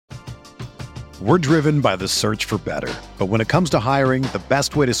We're driven by the search for better. But when it comes to hiring, the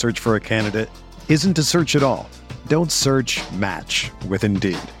best way to search for a candidate isn't to search at all. Don't search, match with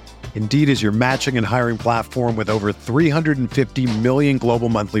Indeed. Indeed is your matching and hiring platform with over 350 million global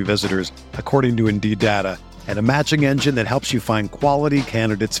monthly visitors, according to Indeed data, and a matching engine that helps you find quality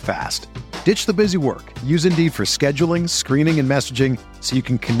candidates fast. Ditch the busy work. Use Indeed for scheduling, screening, and messaging so you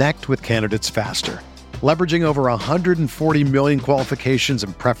can connect with candidates faster. Leveraging over 140 million qualifications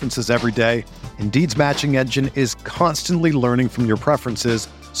and preferences every day, Indeed's matching engine is constantly learning from your preferences,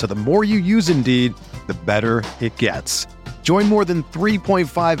 so the more you use Indeed, the better it gets. Join more than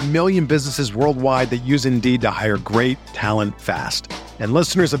 3.5 million businesses worldwide that use Indeed to hire great talent fast. And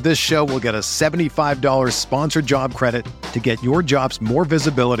listeners of this show will get a $75 sponsored job credit to get your jobs more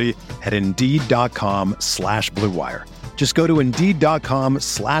visibility at Indeed.com/Blue Wire. Just go to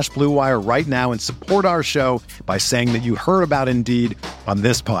Indeed.com/Blue Wire right now and support our show by saying that you heard about Indeed on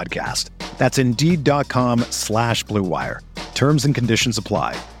this podcast. That's Indeed.com/Blue Wire. Terms and conditions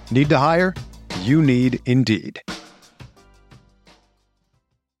apply. Need to hire? You need Indeed.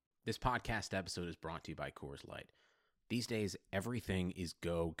 This podcast episode is brought to you by Coors Light. These days, everything is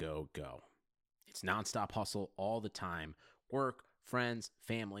go, go, go. It's nonstop hustle all the time. Work, friends,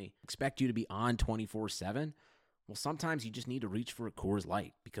 family, expect you to be on 24/7. Well, sometimes you just need to reach for a Coors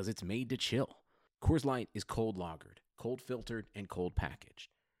Light because it's made to chill. Coors Light is cold lagered, cold filtered, and cold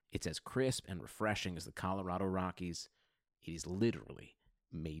packaged. It's as crisp and refreshing as the Colorado Rockies. It is literally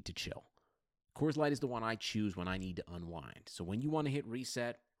made to chill. Coors Light is the one I choose when I need to unwind. So when you want to hit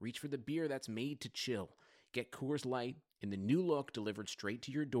reset, reach for the beer that's made to chill. Get Coors Light in the new look delivered straight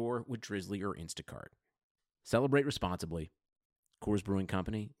to your door with Drizzly or Instacart. Celebrate responsibly. Coors Brewing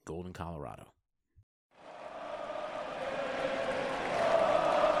Company, Golden, Colorado.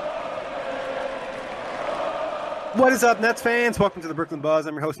 What is up, Nets fans? Welcome to the Brooklyn Buzz.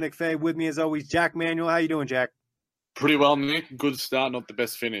 I'm your host, Nick Fay. With me, as always, Jack Manuel. How you doing, Jack? Pretty well, Nick. Good start, not the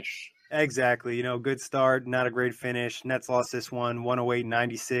best finish. Exactly. Good start, not a great finish. Nets lost this one,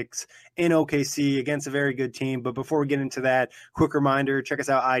 108-96 in OKC against a very good team. But before we get into that, quick reminder, check us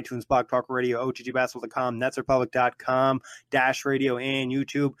out, iTunes, Blog Talk Radio, OTGBasketball.com, NetsRepublic.com, Dash Radio, and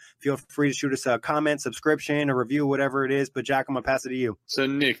YouTube. Feel free to shoot us a comment, subscription, a review, whatever it is. But, Jack, I'm going to pass it to you. So,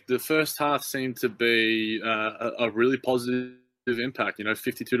 Nick, the first half seemed to be a really positive impact,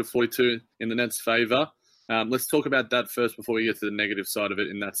 52-42 in the Nets' favor. Let's talk about that first before we get to the negative side of it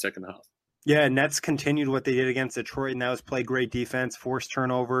in that second half. Yeah, Nets continued what they did against Detroit, and that was play great defense, force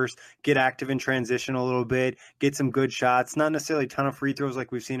turnovers, get active in transition a little bit, get some good shots. Not necessarily a ton of free throws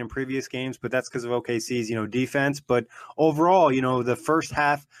like we've seen in previous games, but that's because of OKC's, defense. But overall, the first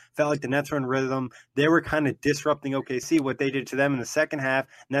half felt like the Nets were in rhythm. They were kind of disrupting OKC, what they did to them in the second half.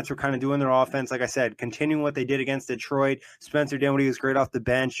 Nets were kind of doing their offense, like I said, continuing what they did against Detroit. Spencer Dinwiddie was great off the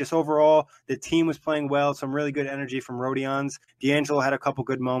bench. Just overall, the team was playing well. Some really good energy from Rodions. D'Angelo had a couple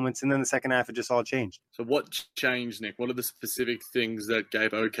good moments, and then the second half, it just all changed. So what changed, Nick? What are the specific things that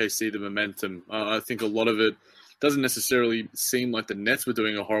gave OKC the momentum? I think a lot of it doesn't necessarily seem like the Nets were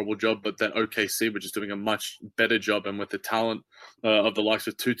doing a horrible job, but that OKC were just doing a much better job. And with the talent of the likes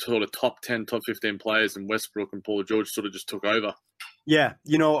of two sort of top 10, top 15 players, and Westbrook and Paul George sort of just took over. Yeah,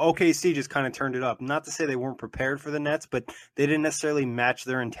 OKC just kind of turned it up. Not to say they weren't prepared for the Nets, but they didn't necessarily match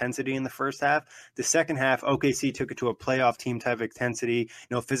their intensity in the first half. The second half, OKC took it to a playoff team type of intensity.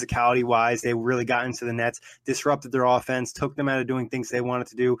 Physicality-wise, they really got into the Nets, disrupted their offense, took them out of doing things they wanted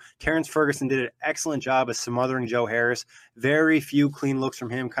to do. Terrence Ferguson did an excellent job of smothering Joe Harris. Very few clean looks from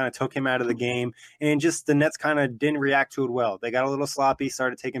him, kind of took him out of the game. And just the Nets kind of didn't react to it well. They got a little sloppy,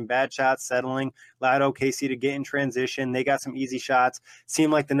 started taking bad shots, settling, allowed OKC to get in transition. They got some easy shots.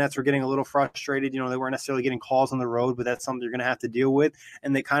 Seemed like the Nets were getting a little frustrated. They weren't necessarily getting calls on the road, but that's something you're going to have to deal with.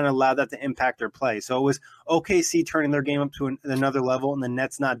 And they kind of allowed that to impact their play. So it was OKC turning their game up to another level and the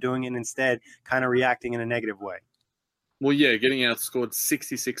Nets not doing it, and instead kind of reacting in a negative way. Well, yeah, getting outscored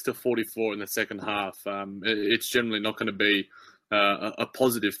 66-44 in the second half. It's generally not going to be a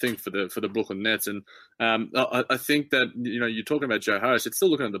positive thing for the Brooklyn Nets. And I think that, you're talking about Joe Harris. It's still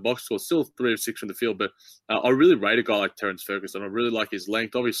looking at the box score, still 3 of 6 from the field. But I really rate a guy like Terrence Ferguson. I really like his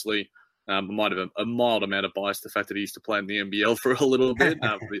length. Obviously, I might have a mild amount of bias, the fact that he used to play in the NBL for a little bit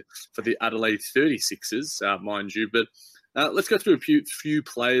for the Adelaide 36ers, mind you. But let's go through a few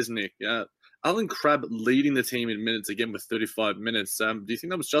players, Nick. Allen Crabbe leading the team in minutes again with 35 minutes. Do you think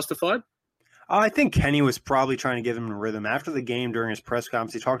that was justified? I think Kenny was probably trying to give him a rhythm. After the game during his press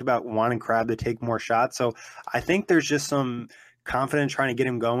conference, he talked about wanting Crabbe to take more shots. So I think there's just some confident trying to get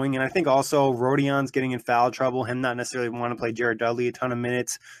him going. And I think also Rodion's getting in foul trouble, him not necessarily want to play Jared Dudley a ton of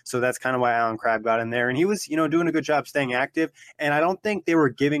minutes. So that's kind of why Allen Crabbe got in there. And he was, doing a good job staying active. And I don't think they were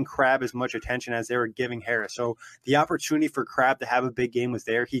giving Crabbe as much attention as they were giving Harris. So the opportunity for Crabbe to have a big game was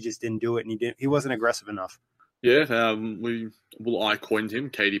there. He just didn't do it, and he wasn't aggressive enough. Yeah, I coined him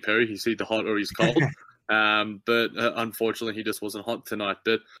Katy Perry. He's either hot or he's cold. But unfortunately, he just wasn't hot tonight.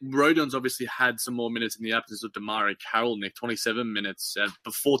 But Rodion's obviously had some more minutes in the absence of DeMarre Carroll, Nick, 27 minutes,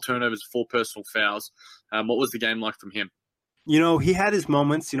 4 turnovers, 4 personal fouls. What was the game like from him? He had his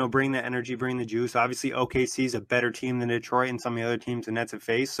moments, bringing the energy, bringing the juice. Obviously, OKC is a better team than Detroit and some of the other teams the Nets have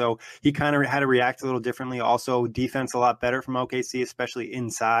faced. So he kind of had to react a little differently. Also, defense a lot better from OKC, especially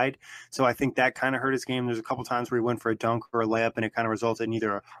inside. So I think that kind of hurt his game. There's a couple times where he went for a dunk or a layup, and it kind of resulted in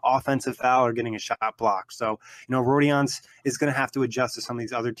either an offensive foul or getting a shot blocked. So, Rodion's is going to have to adjust to some of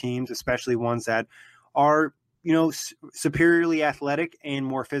these other teams, especially ones that are superiorly athletic and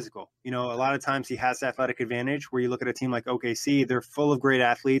more physical. A lot of times he has the athletic advantage where you look at a team like OKC, they're full of great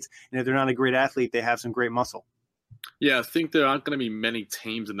athletes. And if they're not a great athlete, they have some great muscle. Yeah, I think there aren't going to be many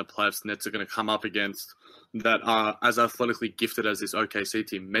teams in the playoffs Nets are going to come up against that are as athletically gifted as this OKC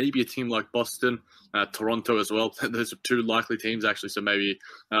team. Maybe a team like Boston, Toronto as well. Those are 2 likely teams, actually. So maybe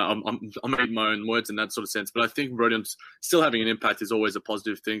I'm making my own words in that sort of sense. But I think Rodion's still having an impact is always a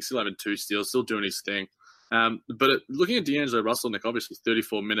positive thing. Still having 2 steals, still doing his thing. But looking at D'Angelo Russell, Nick, obviously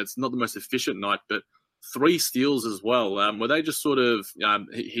 34 minutes, not the most efficient night, but 3 steals as well. Were they just sort of,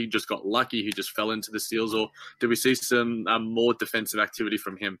 he just got lucky, he just fell into the steals, or did we see some more defensive activity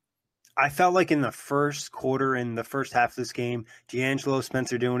from him? I felt like in the first quarter, in the first half of this game, D'Angelo,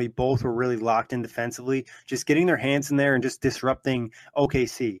 Spencer Dinwiddie, both were really locked in defensively, just getting their hands in there and just disrupting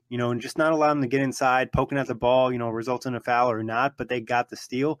OKC, and just not allowing them to get inside, poking at the ball, results in a foul or not, but they got the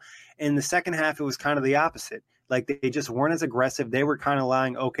steal. In the second half, it was kind of the opposite. Like they just weren't as aggressive. They were kind of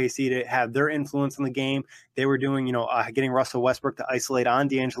allowing OKC to have their influence in the game. They were doing, getting Russell Westbrook to isolate on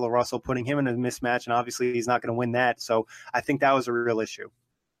D'Angelo Russell, putting him in a mismatch, and obviously he's not going to win that. So I think that was a real issue.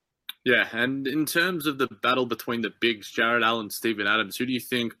 Yeah, and in terms of the battle between the bigs, Jared Allen, Steven Adams, who do you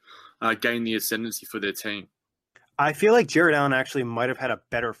think gained the ascendancy for their team? I feel like Jared Allen actually might have had a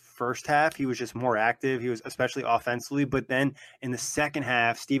better first half. He was just more active. He was especially offensively. But then in the second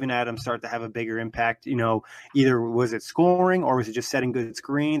half, Steven Adams started to have a bigger impact. Either was it scoring or was it just setting good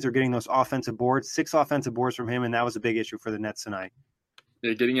screens or getting those offensive boards? 6 offensive boards from him, and that was a big issue for the Nets tonight.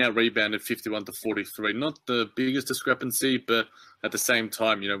 Yeah, getting out rebounded 51-43. Not the biggest discrepancy, but at the same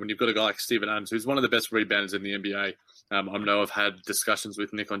time, when you've got a guy like Steven Adams, who's one of the best rebounders in the NBA, I know I've had discussions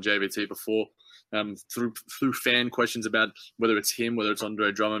with Nick on JVT before through fan questions about whether it's him, whether it's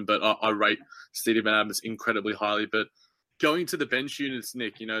Andre Drummond, but I rate Steven Adams incredibly highly. But going to the bench units,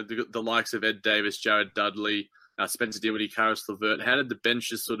 Nick, the likes of Ed Davis, Jared Dudley, Spencer Dinwiddie, Caris LeVert, how did the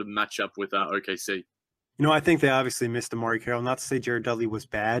benches sort of match up with OKC? I think they obviously missed DeMarre Carroll. Not to say Jared Dudley was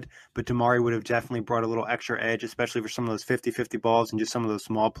bad, but DeMarre would have definitely brought a little extra edge, especially for some of those 50-50 balls and just some of those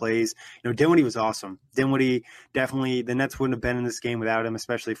small plays. Dinwiddie was awesome. Dinwiddie, definitely, the Nets wouldn't have been in this game without him,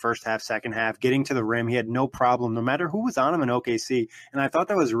 especially first half, second half. Getting to the rim, he had no problem, no matter who was on him in OKC. And I thought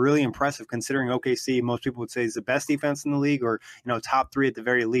that was really impressive considering OKC, most people would say, is the best defense in the league or, top 3 at the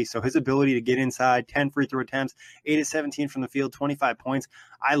very least. So his ability to get inside, 10 free throw attempts, 8-17 from the field, 25 points.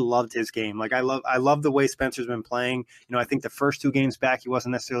 I loved his game. Like I love the way Spencer's been playing. I think the first 2 games back, he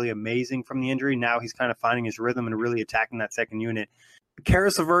wasn't necessarily amazing from the injury. Now he's kind of finding his rhythm and really attacking that second unit.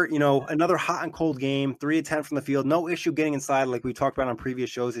 Caris LeVert, another hot and cold game, 3 of 10 from the field. No issue getting inside like we talked about on previous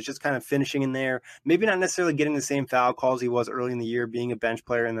shows. It's just kind of finishing in there. Maybe not necessarily getting the same foul calls he was early in the year being a bench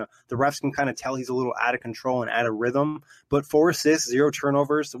player. And the refs can kind of tell he's a little out of control and out of rhythm. But 4 assists, 0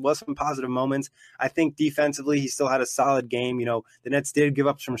 turnovers. There was some positive moments. I think defensively he still had a solid game. The Nets did give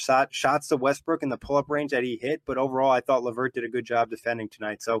up some shots to Westbrook in the pull-up range that he hit. But overall, I thought LeVert did a good job defending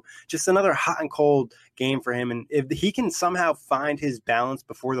tonight. So just another hot and cold game for him. And if he can somehow find his balance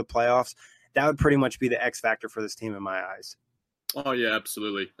before the playoffs, that would pretty much be the X factor for this team in my eyes. Oh, yeah,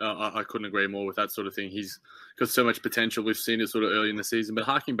 absolutely. I couldn't agree more with that sort of thing. He's got so much potential. We've seen it sort of early in the season. But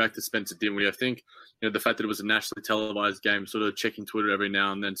harking back to Spencer Dinwiddie, I think the fact that it was a nationally televised game, sort of checking Twitter every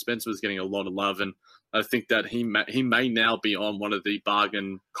now and then, Spencer was getting a lot of love. And I think that he may now be on one of the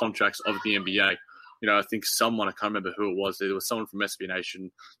bargain contracts of the NBA. I think someone, I can't remember who it was, it was someone from SB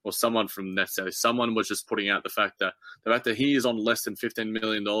Nation or someone from Nets. Someone was just putting out the fact that he is on less than $15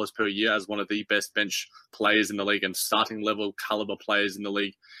 million per year as one of the best bench players in the league and starting level caliber players in the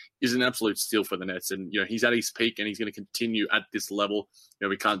league is an absolute steal for the Nets. And, he's at his peak and he's going to continue at this level.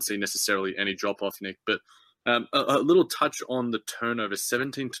 We can't see necessarily any drop off, Nick, but a little touch on the turnover,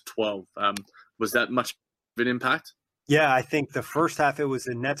 17-12. Was that much of an impact? Yeah, I think the first half it was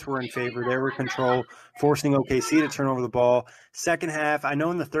the Nets were in favor. They were in control, forcing OKC to turn over the ball. Second half, I know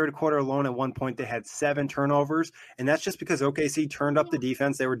in the third quarter alone at one point they had 7 turnovers, and that's just because OKC turned up the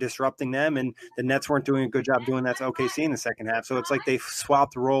defense. They were disrupting them, and the Nets weren't doing a good job doing that to OKC in the second half. So it's like they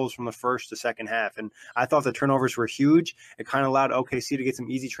swapped roles from the first to second half, and I thought the turnovers were huge. It kind of allowed OKC to get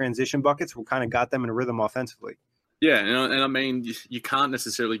some easy transition buckets, what kind of got them in a rhythm offensively. Yeah, and I mean, you can't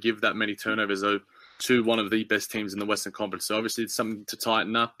necessarily give that many turnovers to one of the best teams in the Western Conference. So obviously it's something to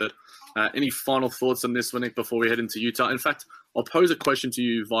tighten up. But any final thoughts on this one, Nick, before we head into Utah? In fact, I'll pose a question to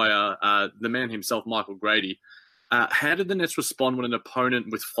you via the man himself, Michael Grady. How did the Nets respond when an opponent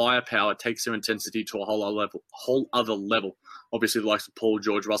with firepower takes their intensity to a whole other level? Obviously, the likes of Paul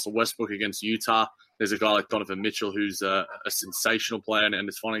George, Russell Westbrook against Utah. There's a guy like Donovan Mitchell who's a sensational player and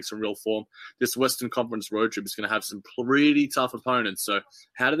is finding some real form. This Western Conference road trip is going to have some pretty tough opponents. So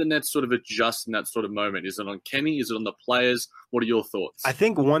how do the Nets sort of adjust in that sort of moment? Is it on Kenny? Is it on the players? What are your thoughts? I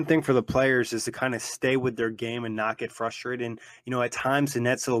think one thing for the players is to kind of stay with their game and not get frustrated. And, at times the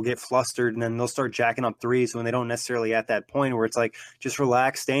Nets will get flustered and then they'll start jacking up threes when they don't necessarily at that point where it's like, just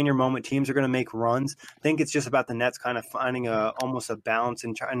relax, stay in your moment. Teams are going to make runs. I think it's just about the Nets kind of finding almost a balance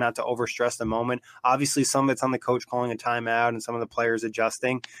and trying not to overstress the moment. Obviously, some of it's on the coach calling a timeout and some of the players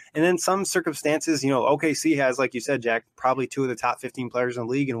adjusting. And then some circumstances, OKC has, like you said, Jack, probably 2 of the top 15 players in the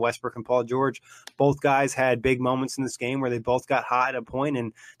league in Westbrook and Paul George. Both guys had big moments in this game where they both got hot at a point,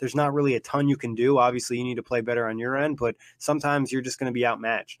 and there's not really a ton you can do. Obviously, you need to play better on your end, but sometimes you're just going to be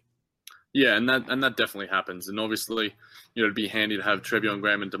outmatched. Yeah, and that definitely happens. And obviously, it'd be handy to have Trevion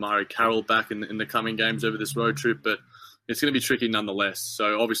Graham and Damari Carroll back in the coming games over this road trip, but it's going to be tricky nonetheless.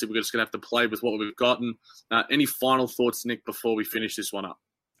 So obviously, we're just going to have to play with what we've gotten. Any final thoughts, Nick, before we finish this one up?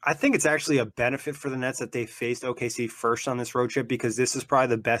 I think it's actually a benefit for the Nets that they faced OKC first on this road trip because this is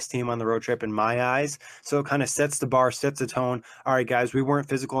probably the best team on the road trip in my eyes. So it kind of sets the bar, sets the tone. All right, guys, we weren't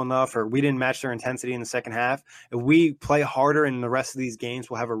physical enough or we didn't match their intensity in the second half. If we play harder in the rest of these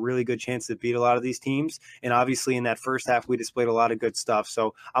games, we'll have a really good chance to beat a lot of these teams. And obviously in that first half, we displayed a lot of good stuff.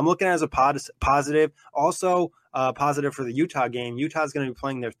 So I'm looking at it as a positive. Also, positive for the Utah game. Utah's going to be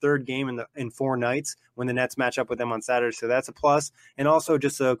playing their third game in 4 nights when the Nets match up with them on Saturday. So that's a plus. And also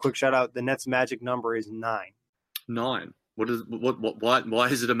just a quick shout out, the Nets magic number is 9. 9? Why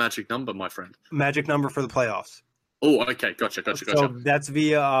is it a magic number, my friend? Magic number for the playoffs. Oh, okay. Gotcha. So that's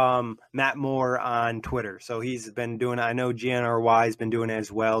via Matt Moore on Twitter. So he's been doing it. I know GNRY has been doing it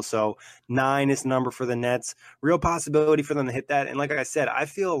as well. So 9 is the number for the Nets. Real possibility for them to hit that. And like I said, I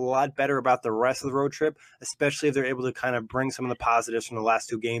feel a lot better about the rest of the road trip, especially if they're able to kind of bring some of the positives from the last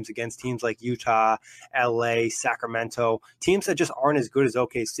 2 games against teams like Utah, LA, Sacramento, teams that just aren't as good as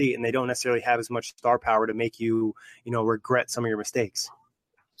OKC, and they don't necessarily have as much star power to make you, regret some of your mistakes.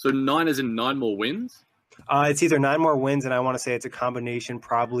 So 9 is in 9 more wins? It's either 9 more wins, and I want to say it's a combination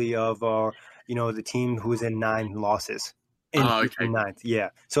probably of, the team who's in 9 losses. In 9th, yeah.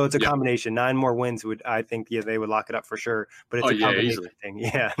 So it's a combination. 9 more wins I think they would lock it up for sure. But it's a combination easily. Thing.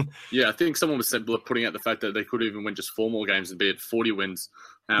 Yeah. Yeah, I think someone was putting out the fact that they could even win just 4 more games and be at 40 wins,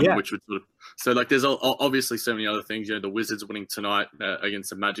 which would there's obviously so many other things. The Wizards winning tonight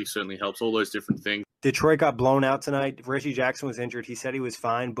against the Magic certainly helps. All those different things. Detroit got blown out tonight. Reggie Jackson was injured. He said he was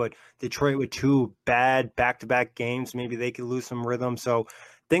fine, but Detroit with 2 bad back-to-back games, maybe they could lose some rhythm. So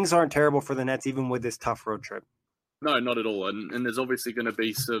things aren't terrible for the Nets even with this tough road trip. No, not at all. And there's obviously going to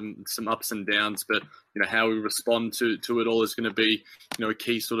be some ups and downs, but how we respond to it all is going to be a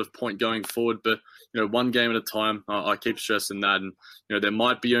key sort of point going forward. But one game at a time. I keep stressing that, and there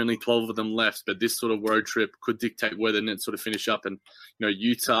might be only 12 of them left, but this sort of road trip could dictate where the Nets sort of finish up. And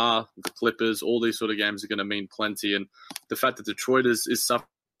Utah, the Clippers, all these sort of games are going to mean plenty. And the fact that Detroit is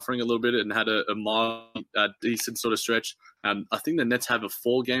suffering a little bit and had a mild, decent sort of stretch. I think the Nets have a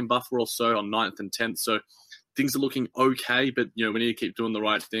 4-game buffer or so on 9th and 10th. So things are looking okay, but we need to keep doing the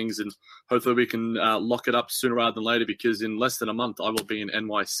right things, and hopefully we can lock it up sooner rather than later, because in less than a month I will be in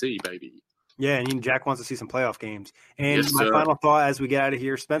NYC, baby. Yeah, and Jack wants to see some playoff games. And yes, my final thought as we get out of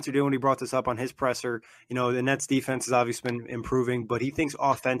here, Spencer Dinwiddie brought this up on his presser. The Nets defense has obviously been improving, but he thinks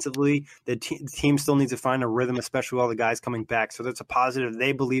offensively the team still needs to find a rhythm, especially with all the guys coming back. So that's a positive.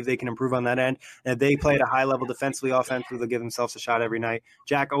 They believe they can improve on that end. And if they play at a high level defensively, offensively, they'll give themselves a shot every night.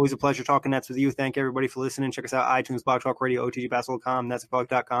 Jack, always a pleasure talking Nets with you. Thank everybody for listening. Check us out, iTunes, Blog Talk Radio, OTGBasketball.com,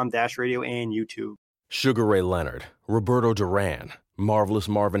 NetsPuck.com, Dash Radio, and YouTube. Sugar Ray Leonard, Roberto Duran, Marvelous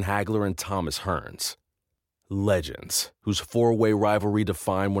Marvin Hagler, and Thomas Hearns. Legends, whose 4-way rivalry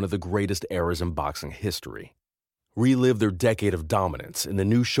defined one of the greatest eras in boxing history. Relive their decade of dominance in the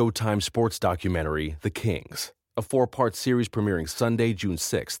new Showtime sports documentary, The Kings, a 4-part series premiering Sunday, June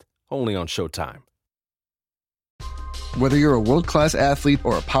 6th, only on Showtime. Whether you're a world-class athlete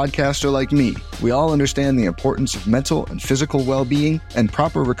or a podcaster like me, we all understand the importance of mental and physical well-being and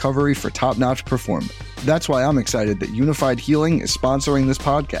proper recovery for top-notch performance. That's why I'm excited that Unified Healing is sponsoring this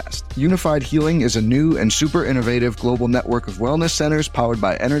podcast. Unified Healing is a new and super innovative global network of wellness centers powered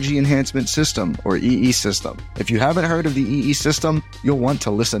by Energy Enhancement System, or EE System. If you haven't heard of the EE System, you'll want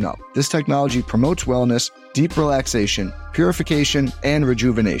to listen up. This technology promotes wellness, deep relaxation, purification, and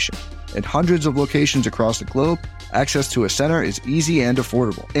rejuvenation. In hundreds of locations across the globe, access to a center is easy and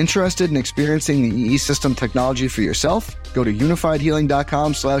affordable. Interested in experiencing the EE System technology for yourself? Go to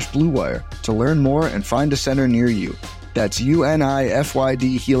unifiedhealing.com/bluewire to learn more and find a center near you. That's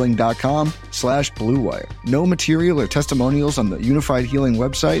unifydhealing.com/bluewire. No material or testimonials on the Unified Healing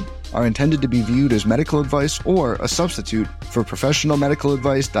website are intended to be viewed as medical advice or a substitute for professional medical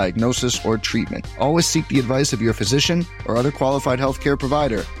advice, diagnosis, or treatment. Always seek the advice of your physician or other qualified healthcare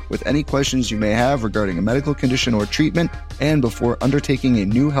provider with any questions you may have regarding a medical condition or treatment and before undertaking a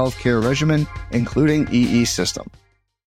new healthcare regimen, including EE System.